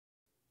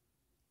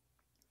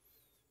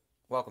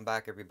Welcome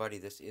back, everybody.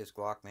 This is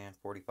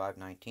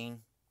Glockman4519.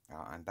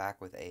 I'm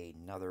back with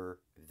another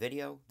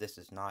video. This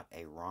is not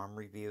a ROM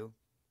review,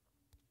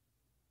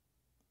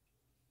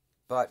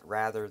 but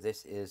rather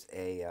this is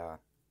a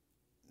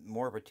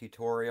more of a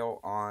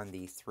tutorial on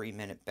the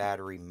 3-minute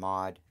battery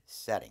mod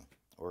setting,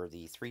 or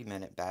the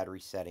 3-minute battery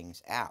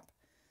settings app.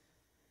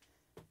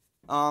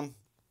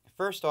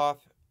 First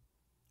off,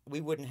 we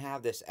wouldn't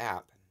have this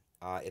app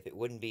if it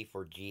wouldn't be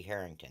for G.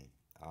 Harrington.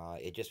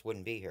 It just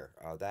wouldn't be here.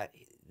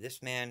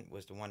 This man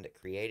was the one that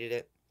created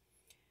it.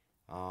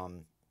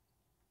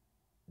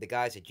 The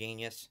guy's a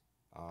genius,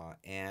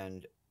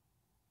 and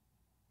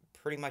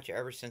pretty much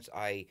ever since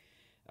I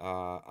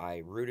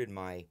rooted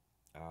my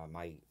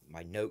my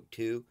Note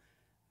 2,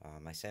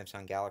 my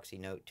Samsung Galaxy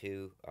Note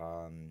 2,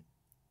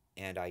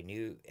 and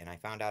I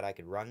found out I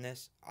could run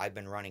this. I've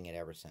been running it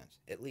ever since,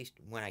 at least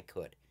when I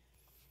could.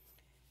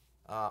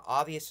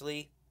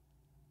 Obviously,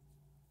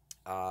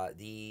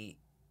 the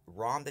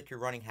ROM that you're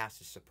running has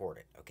to support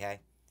it, okay?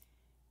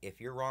 If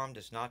your ROM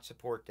does not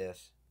support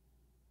this,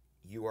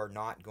 you are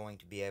not going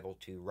to be able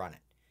to run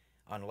it.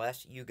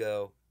 Unless you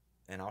go,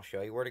 and I'll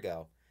show you where to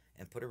go,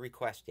 and put a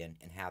request in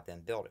and have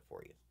them build it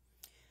for you.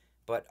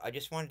 But I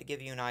just wanted to give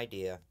you an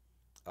idea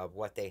of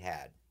what they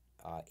had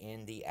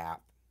in the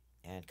app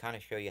and kind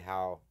of show you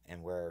how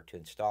and where to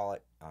install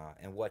it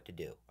and what to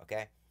do,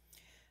 okay?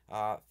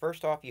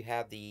 First off, you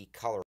have the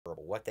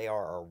colorable. What they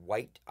are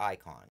white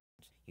icons.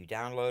 You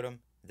download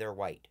them, they're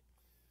white.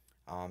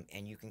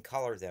 And you can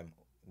color them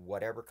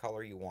whatever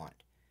color you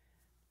want.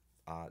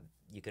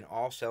 You can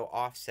also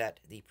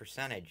offset the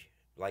percentage,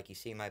 like you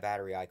see my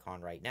battery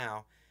icon right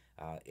now.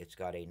 It's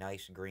got a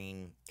nice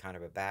green kind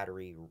of a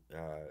battery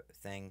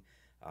thing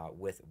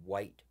with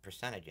white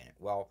percentage in it.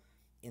 Well,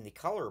 in the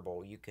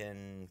colorable, you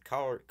can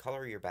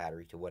color your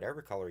battery to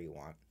whatever color you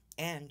want,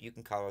 and you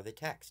can color the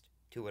text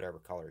to whatever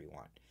color you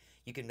want.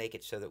 You can make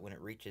it so that when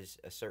it reaches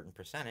a certain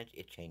percentage,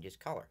 it changes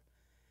color.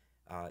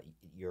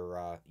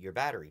 Your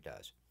battery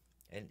does,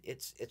 and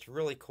it's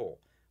really cool.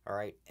 All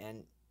right,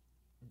 and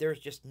there's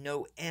just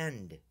no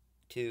end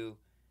to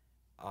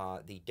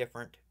the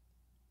different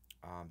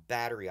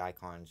battery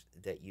icons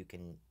that you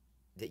can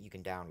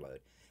download.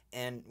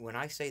 And when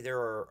I say there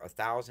are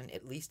 1,000,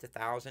 at least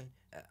 1,000,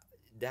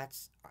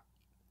 that's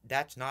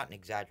not an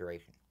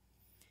exaggeration.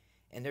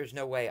 And there's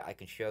no way I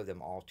can show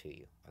them all to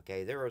you.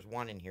 Okay, there was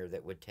one in here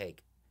that would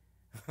take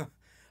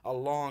a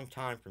long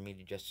time for me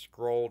to just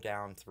scroll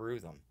down through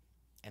them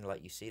and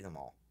let you see them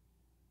all.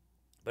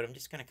 But I'm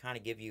just going to kind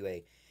of give you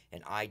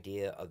an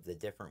idea of the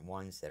different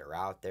ones that are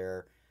out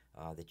there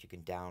that you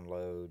can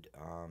download.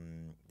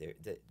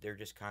 They're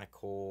just kind of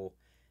cool.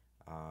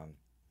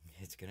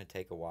 It's going to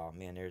take a while.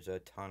 Man, there's a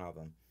ton of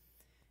them.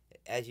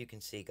 As you can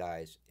see,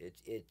 guys,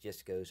 it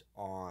just goes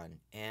on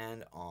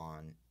and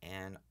on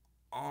and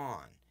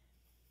on.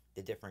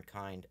 The different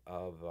kind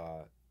of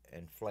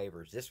and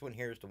flavors. This one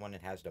here is the one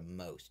that has the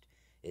most.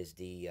 Is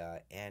the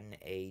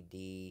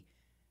NAD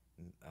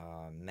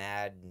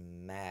Mad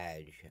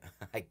Maj,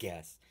 I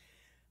guess.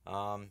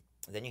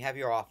 Then you have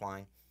your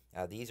offline.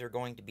 These are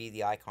going to be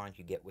the icons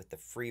you get with the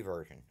free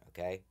version,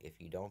 okay?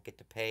 If you don't get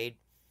the paid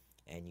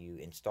and you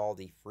install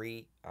the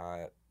free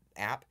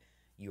app,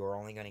 you are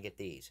only going to get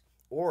these.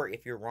 Or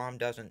if your ROM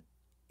doesn't,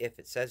 if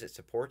it says it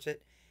supports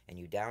it, and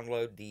you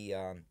download the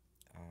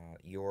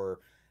your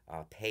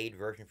paid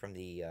version from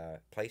the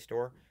Play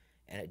Store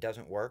and it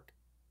doesn't work,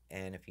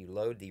 and if you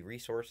load the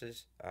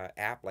resources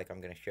app like I'm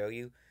going to show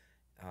you,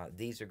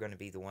 these are going to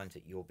be the ones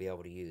that you'll be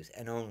able to use,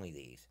 and only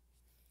these.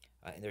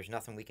 And there's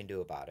nothing we can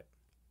do about it.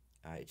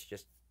 It's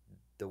just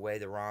the way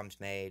the ROM's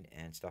made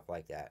and stuff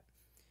like that.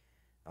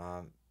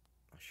 I'll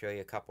show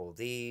you a couple of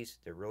these.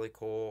 They're really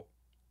cool.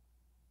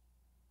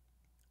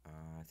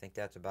 I think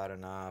that's about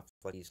enough.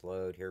 Let these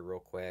load here real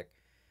quick.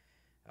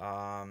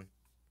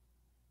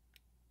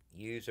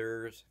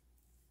 Users.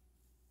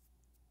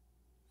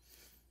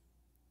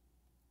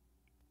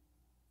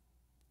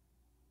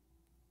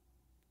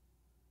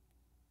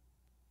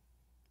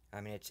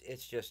 I mean,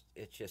 it's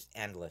just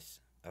endless.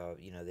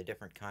 You know, the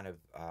different kind of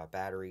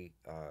battery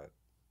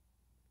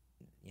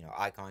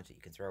icons that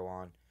you can throw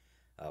on.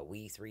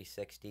 Wii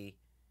 360.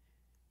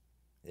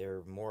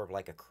 They're more of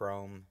like a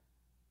Chrome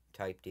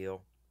type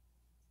deal.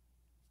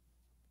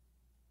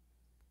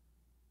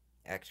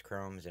 X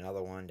Chrome is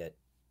another one that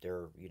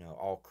they're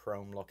all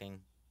Chrome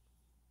looking.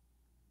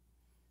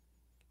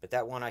 But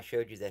that one I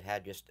showed you that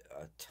had just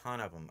a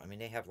ton of them. I mean,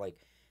 they have like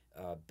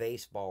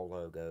baseball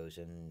logos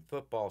and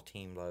football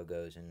team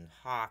logos and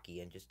hockey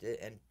and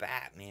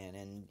Batman,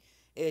 and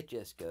it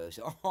just goes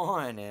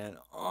on and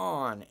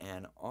on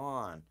and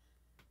on.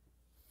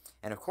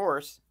 And of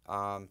course,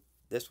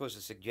 this was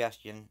a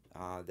suggestion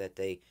that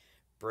they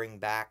bring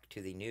back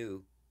to the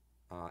new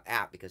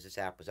app, because this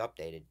app was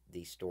updated,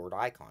 the stored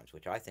icons,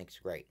 which I think is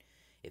great.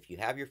 If you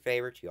have your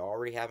favorites, you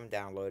already have them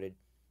downloaded,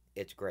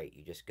 it's great.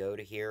 You just go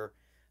to here,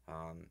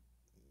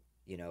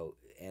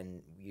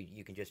 and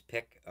you can just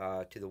pick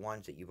to the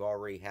ones that you've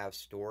already have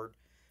stored,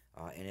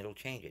 and it'll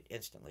change it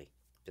instantly,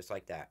 just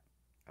like that.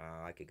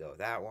 I could go with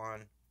that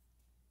one.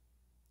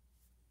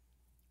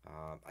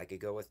 I could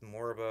go with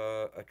more of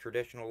a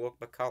traditional look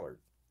but colored,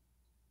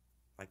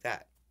 like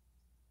that.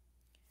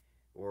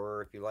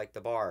 Or if you like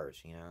the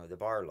bars, you know, the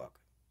bar look,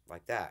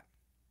 like that.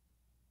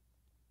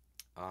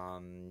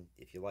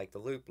 If you like the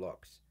loop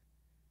looks,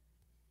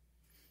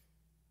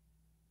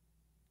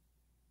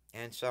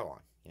 and so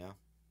on, you know.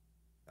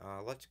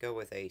 Let's go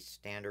with a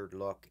standard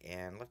look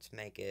and let's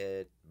make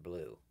it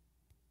blue.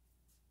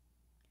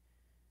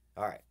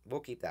 Alright,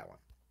 we'll keep that one.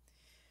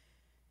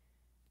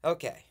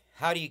 Okay,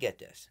 how do you get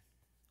this?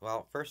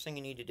 Well, first thing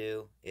you need to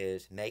do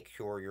is make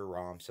sure your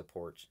ROM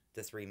supports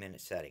the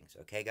 3-minute settings.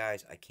 Okay,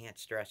 guys, I can't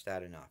stress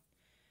that enough.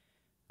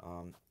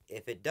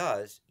 If it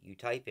does, you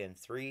type in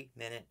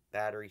 3-minute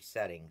battery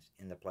settings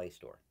in the Play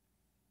Store.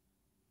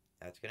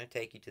 That's going to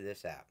take you to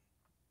this app.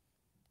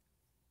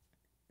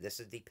 This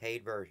is the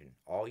paid version.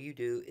 All you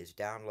do is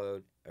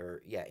download,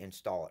 or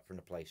install it from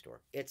the Play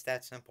Store. It's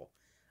that simple.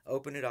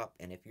 Open it up,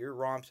 and if your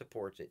ROM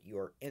supports it, you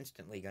are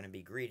instantly going to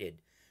be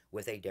greeted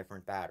with a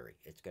different battery.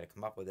 It's going to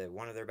come up with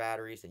one of their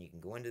batteries, and you can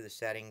go into the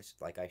settings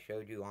like I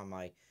showed you on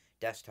my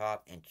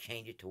desktop and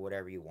change it to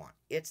whatever you want.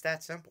 It's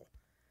that simple.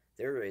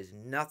 There is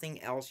nothing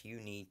else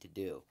you need to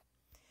do.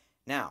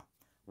 Now,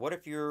 what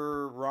if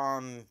your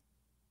ROM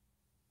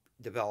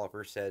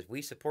developer says,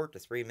 we support the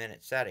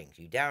 3-minute settings?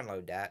 You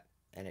download that,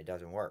 and it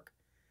doesn't work.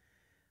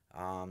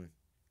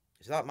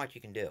 There's not much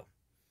you can do.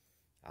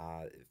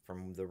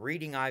 From the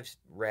reading I've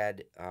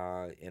read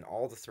in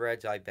all the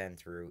threads I've been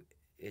through,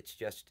 it's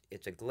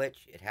a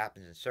glitch. It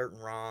happens in certain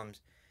ROMs.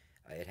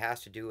 It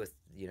has to do with,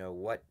 you know,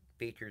 what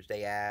features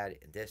they add,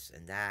 this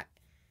and that.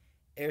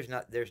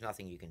 There's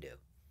nothing you can do.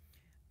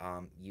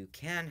 You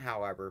can,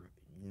 however,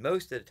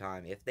 most of the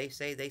time, if they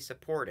say they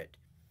support it,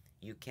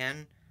 you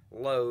can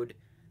load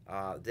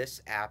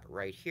this app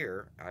right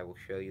here. I will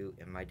show you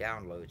in my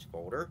downloads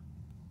folder.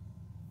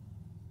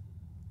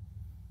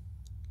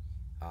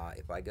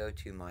 If I go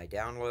to my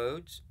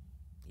downloads,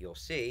 you'll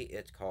see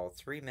it's called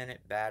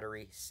 3-minute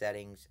battery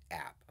settings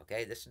app.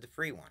 Okay, this is the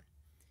free one.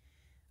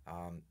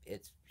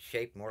 It's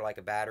shaped more like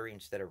a battery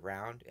instead of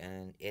round,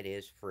 and it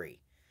is free.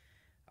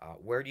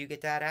 Where do you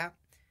get that app?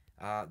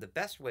 The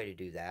best way to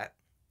do that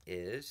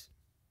is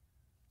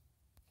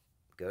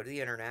go to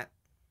the internet,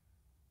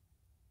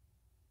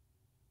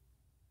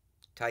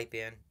 type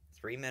in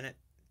 3-minute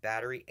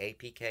battery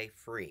APK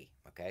free.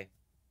 Okay,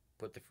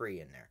 put the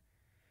free in there.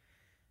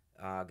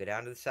 Go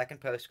down to the second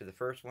post because the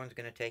first one's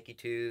going to take you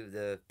to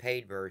the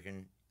paid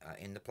version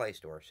in the Play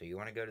Store. So you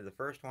want to go to the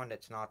first one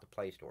that's not the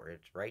Play Store.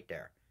 It's right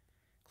there.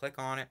 Click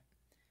on it.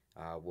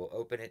 We'll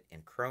open it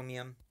in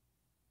Chromium.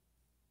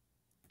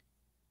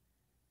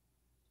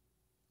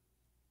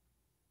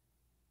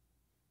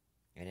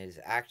 And it is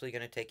actually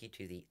going to take you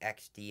to the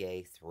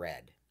XDA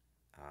thread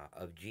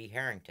of G.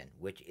 Harrington,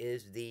 which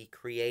is the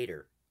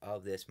creator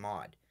of this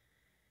mod.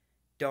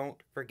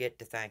 Don't forget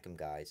to thank him,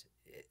 guys.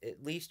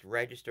 At least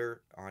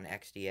register on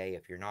XDA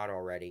if you're not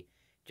already,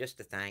 just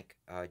to thank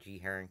G.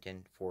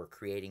 Harrington for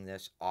creating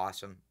this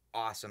awesome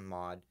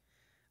mod.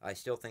 I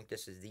still think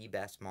this is the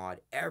best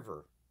mod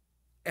ever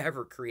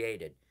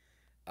created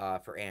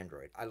for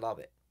Android. I love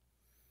it.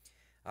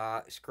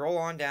 Scroll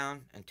on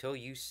down until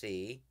you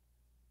see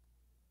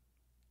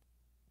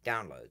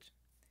downloads.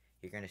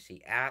 You're going to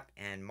see app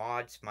and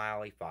mod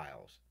smiley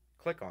files.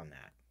 Click on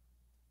that.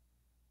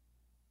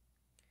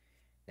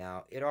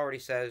 Now, it already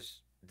says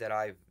that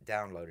I've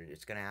downloaded.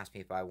 It's going to ask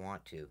me if I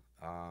want to.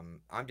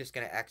 I'm just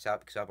going to X out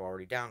because I've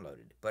already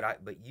downloaded. But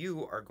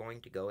you are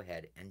going to go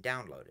ahead and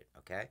download it,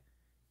 okay?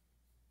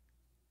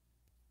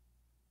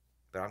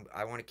 But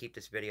I want to keep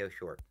this video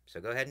short.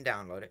 So go ahead and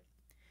download it.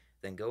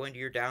 Then go into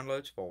your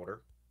downloads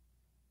folder.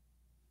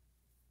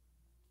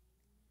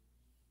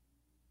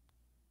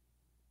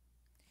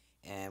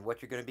 And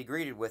what you're going to be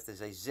greeted with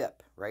is a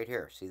zip right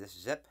here. See this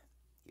zip?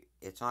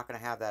 It's not going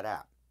to have that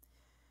app.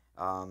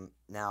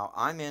 Now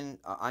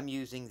I'm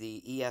using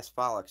the ES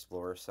File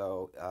Explorer,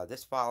 so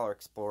this File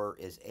Explorer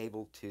is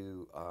able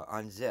to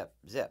unzip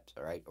zips,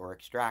 all right, or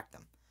extract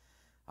them.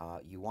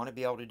 You want to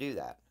be able to do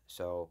that.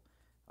 So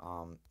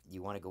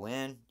you want to go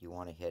in, you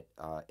want to hit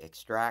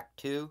extract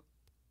to,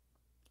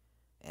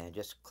 and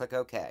just click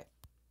OK.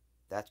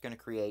 That's going to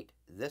create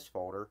this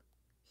folder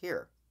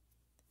here.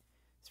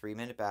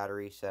 3-minute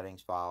battery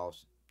settings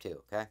files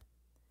 2, okay?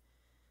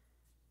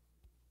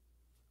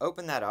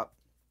 Open that up,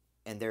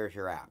 and there's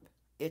your app.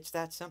 It's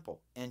that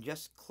simple. And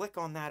just click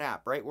on that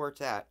app right where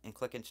it's at and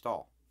click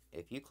install.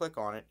 If you click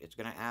on it, it's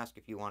going to ask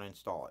if you want to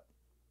install it.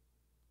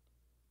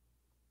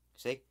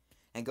 See?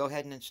 And go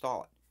ahead and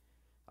install it.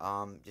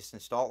 Just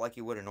install it like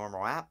you would a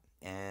normal app.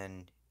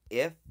 And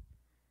if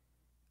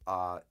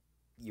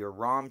your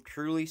ROM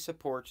truly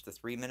supports the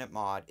 3-minute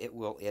mod, it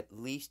will at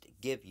least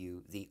give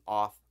you the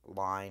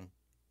offline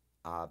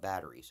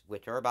batteries,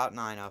 which are about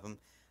 9 of them,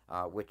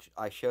 which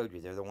I showed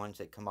you. They're the ones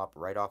that come up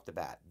right off the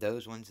bat.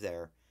 Those ones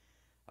there.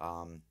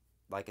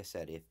 Like I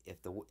said,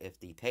 if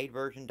the paid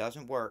version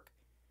doesn't work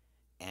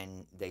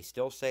and they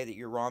still say that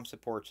your ROM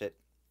supports it,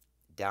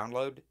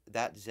 download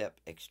that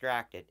zip,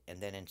 extract it, and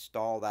then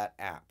install that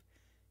app,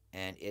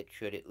 and it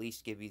should at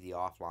least give you the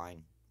offline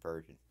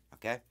version.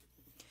 Okay?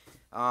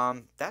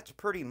 That's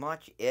pretty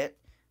much it.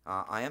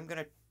 I am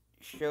going to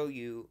show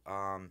you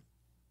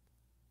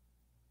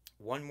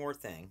one more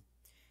thing.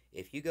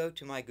 If you go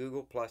to my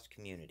Google Plus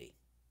community,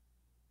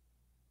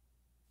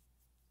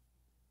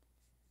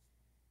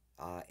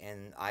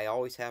 and I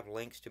always have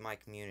links to my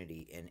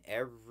community in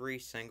every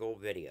single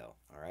video.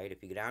 Alright,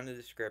 if you go down to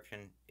the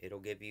description, it'll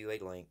give you a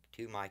link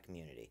to my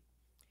community.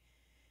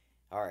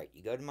 Alright,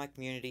 you go to my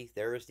community,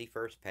 there is the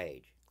first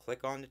page.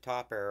 Click on the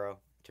top arrow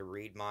to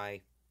read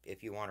my,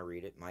 if you want to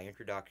read it, my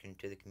introduction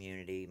to the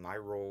community, my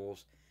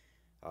rules,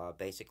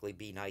 basically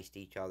be nice to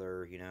each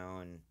other, you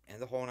know, and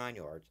the whole 9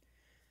 yards.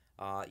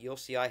 You'll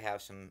see I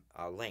have some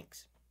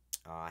links.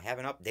 I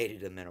haven't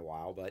updated them in a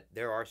while, but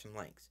there are some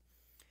links.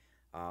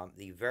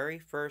 The very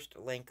first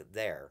link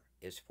there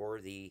is for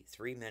the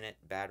 3-minute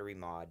battery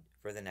mod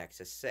for the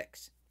Nexus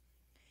 6.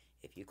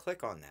 If you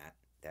click on that,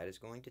 that is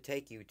going to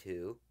take you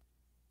to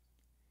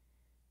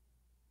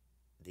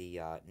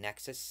the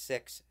Nexus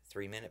 6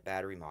 3-minute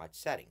battery mod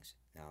settings.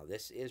 Now,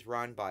 this is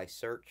run by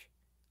Search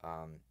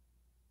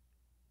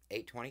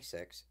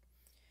 826.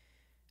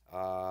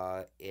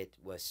 It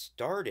was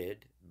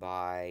started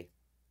by,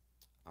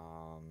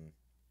 oh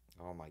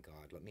my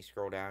god, let me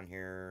scroll down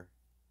here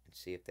and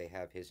see if they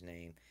have his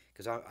name,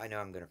 because I know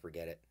I'm going to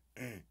forget it.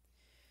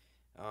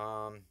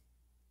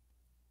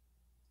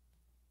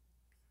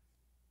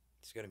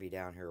 It's going to be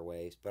down here a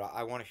ways, but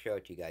I want to show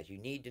it to you guys. You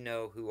need to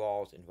know who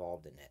all's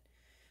involved in it.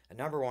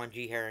 Number one,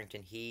 G.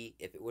 Harrington,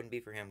 if it wouldn't be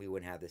for him, we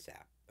wouldn't have this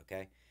app,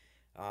 okay?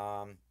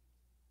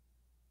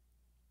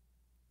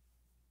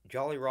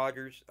 Jolly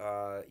Rogers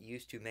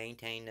used to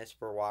maintain this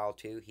for a while,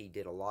 too. He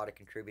did a lot of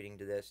contributing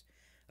to this.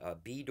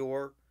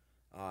 B-Door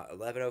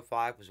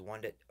 1105 was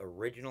one that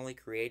originally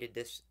created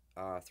this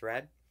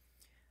thread.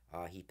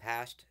 He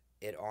passed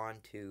it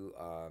on to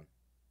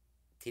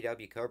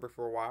TW Cobra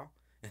for a while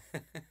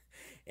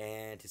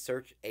and to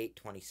Search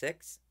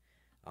 826.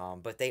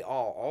 But they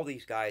all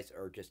these guys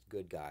are just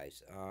good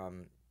guys.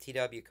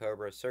 TW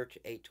Cobra, Search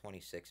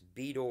 826,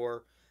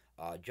 B-Door,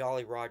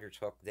 Jolly Rogers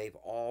Hook, they've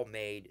all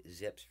made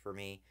zips for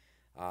me.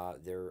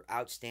 They're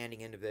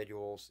outstanding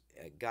individuals.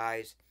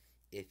 Guys,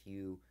 if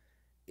you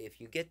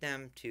get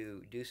them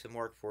to do some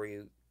work for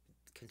you,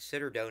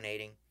 consider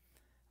donating.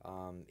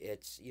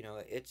 It's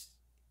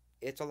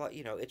a lot,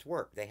 it's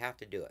work. They have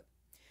to do it.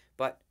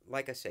 But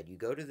like I said, you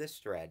go to this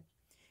thread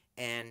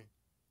and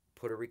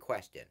put a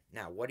request in.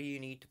 Now, what do you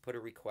need to put a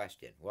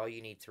request in? Well,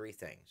 you need 3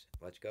 things.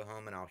 Let's go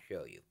home and I'll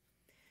show you.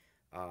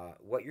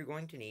 What you're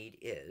going to need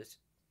is,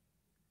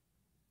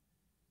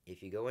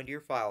 if you go into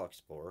your File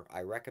Explorer,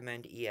 I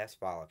recommend ES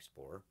File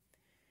Explorer.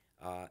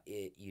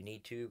 You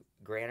need to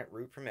grant it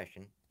root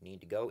permission. You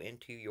need to go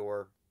into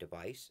your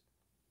device,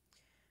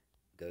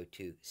 go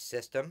to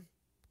System,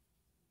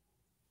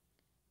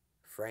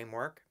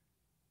 Framework,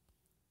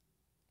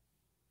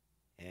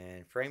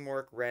 and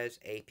Framework Res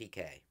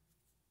APK.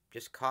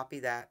 Just copy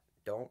that.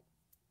 Don't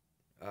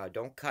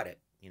cut it,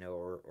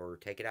 or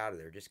take it out of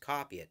there. Just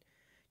copy it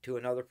to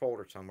another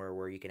folder somewhere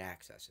where you can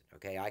access it.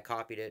 Okay, I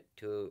copied it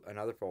to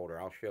another folder.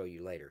 I'll show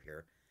you later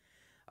here.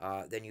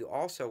 Then you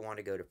also want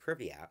to go to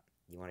Privy App.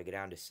 You want to go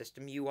down to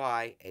System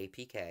UI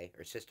APK,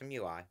 or System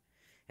UI,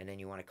 and then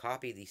you want to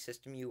copy the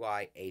System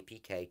UI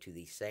APK to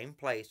the same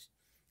place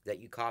that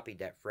you copied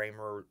that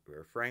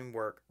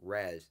Framework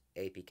Res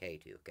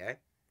APK to. Okay.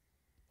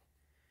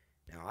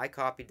 Now I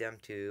copied them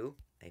to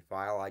a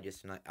file I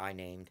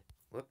named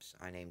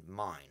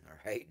mine. All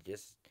right,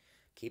 just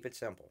keep it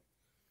simple.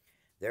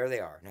 There they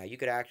are. Now you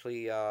could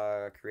actually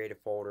create a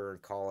folder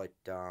and call it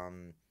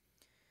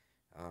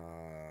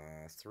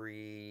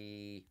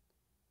 3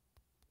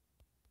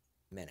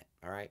 minute.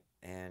 All right,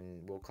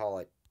 and we'll call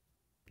it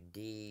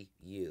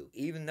DU,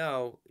 even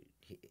though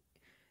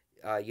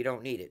you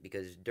don't need it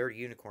because Dirty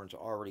Unicorn's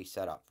already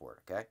set up for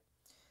it. Okay.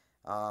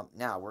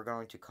 Now we're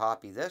going to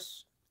copy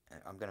this.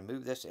 I'm going to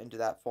move this into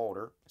that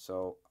folder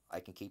so I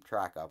can keep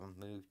track of them.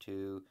 Move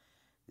to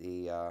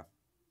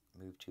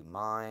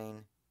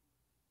mine.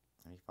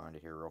 Let me find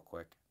it here real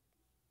quick.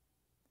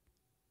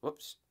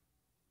 Whoops.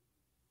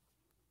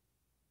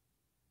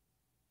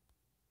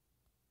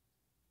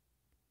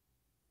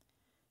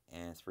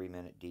 And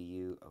 3-minute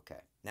DU.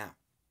 Okay. Now,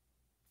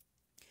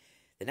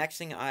 the next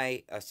thing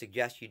I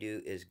suggest you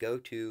do is go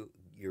to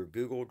your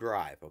Google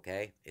Drive.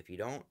 Okay. If you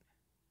don't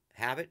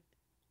have it,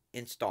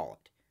 install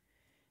it.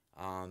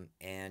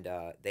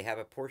 They have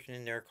a portion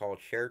in there called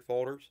shared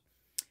folders.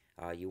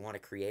 You want to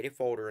create a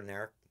folder in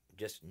there.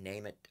 Just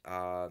name it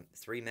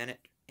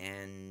 3-minute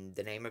and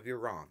the name of your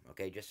ROM,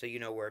 okay, just so you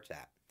know where it's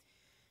at.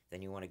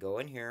 Then you want to go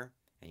in here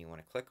and you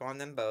want to click on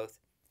them both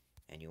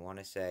and you want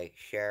to say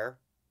share.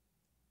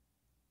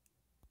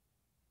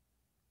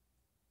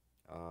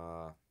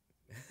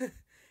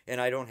 And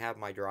I don't have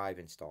my drive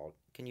installed.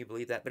 Can you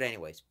believe that? But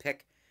anyways,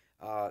 pick,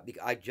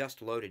 I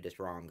just loaded this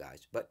ROM,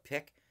 guys, but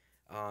pick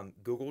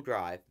Google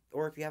Drive,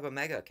 or if you have a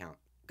Mega account,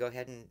 go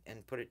ahead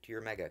and put it to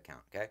your Mega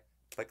account, okay?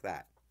 Click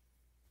that.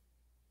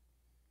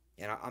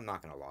 And I'm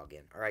not going to log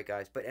in, alright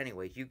guys? But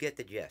anyways, you get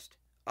the gist.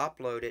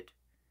 Upload it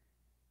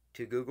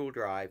to Google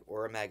Drive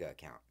or a Mega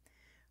account.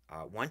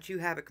 Once you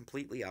have it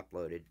completely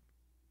uploaded,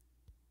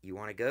 you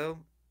want to go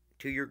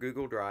to your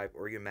Google Drive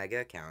or your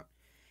Mega account,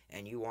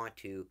 and you want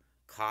to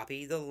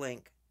copy the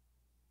link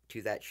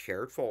to that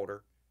shared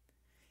folder,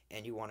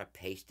 and you want to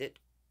paste it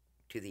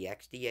to the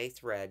XDA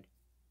thread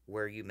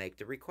where you make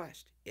the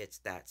request. It's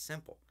that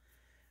simple.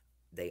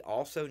 They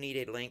also need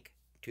a link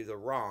to the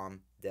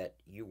ROM that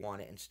you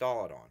want to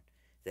install it on.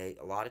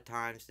 A lot of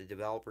times the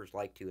developers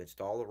like to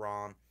install the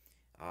ROM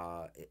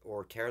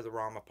or tear the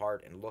ROM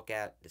apart and look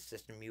at the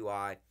system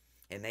UI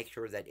and make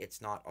sure that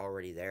it's not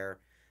already there.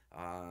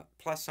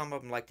 Plus, some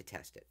of them like to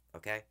test it.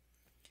 Okay,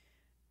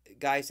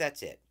 guys,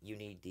 that's it. You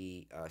need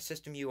the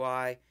system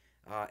UI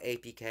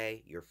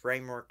APK, your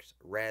frameworks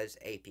res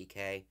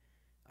APK.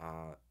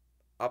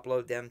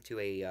 Upload them to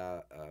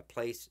a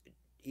place.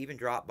 Even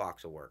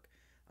Dropbox will work.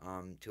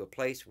 To a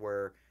place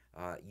where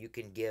you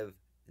can give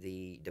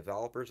the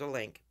developers a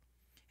link,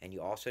 and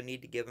you also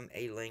need to give them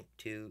a link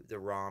to the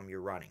ROM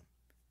you're running.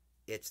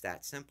 It's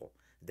that simple.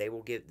 They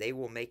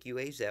will make you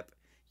a zip.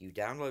 You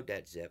download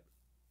that zip,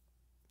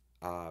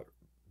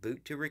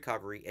 boot to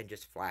recovery, and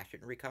just flash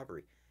it in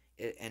recovery,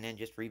 and then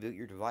just reboot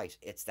your device.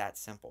 It's that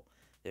simple.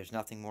 There's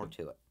nothing more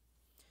to it.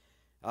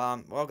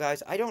 Well,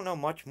 guys, I don't know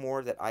much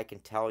more that I can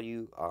tell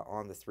you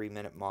on the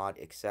 3-minute mod,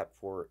 except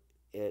for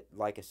it.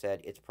 Like I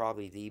said, it's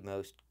probably the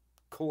most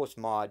coolest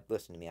mod.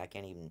 Listen to me, I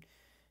can't even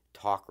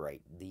talk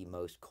right. The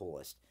most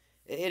coolest.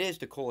 It is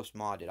the coolest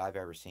mod that I've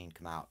ever seen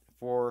come out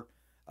for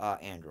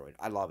Android.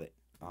 I love it.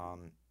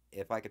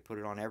 If I could put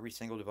it on every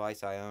single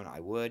device I own, I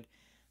would.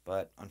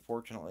 But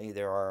unfortunately,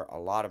 there are a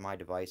lot of my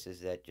devices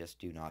that just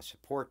do not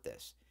support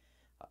this.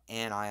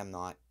 And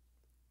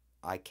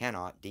I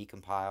cannot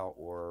decompile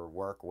or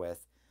work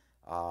with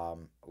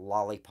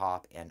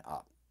Lollipop and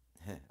Up.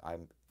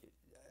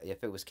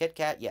 If it was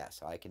KitKat,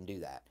 yes, I can do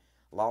that.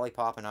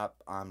 Lollipop and Up,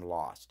 I'm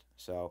lost.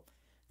 So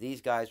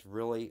these guys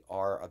really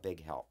are a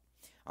big help.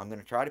 I'm going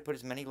to try to put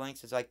as many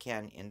links as I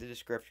can in the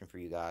description for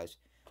you guys.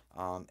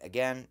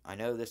 Again, I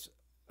know this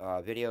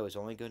video is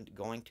only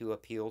going to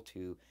appeal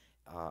to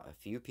a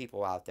few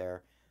people out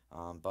there.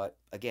 But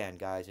again,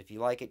 guys, if you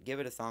like it, give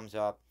it a thumbs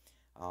up.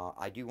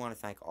 I do want to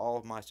thank all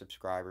of my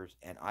subscribers,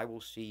 and I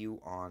will see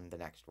you on the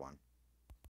next one.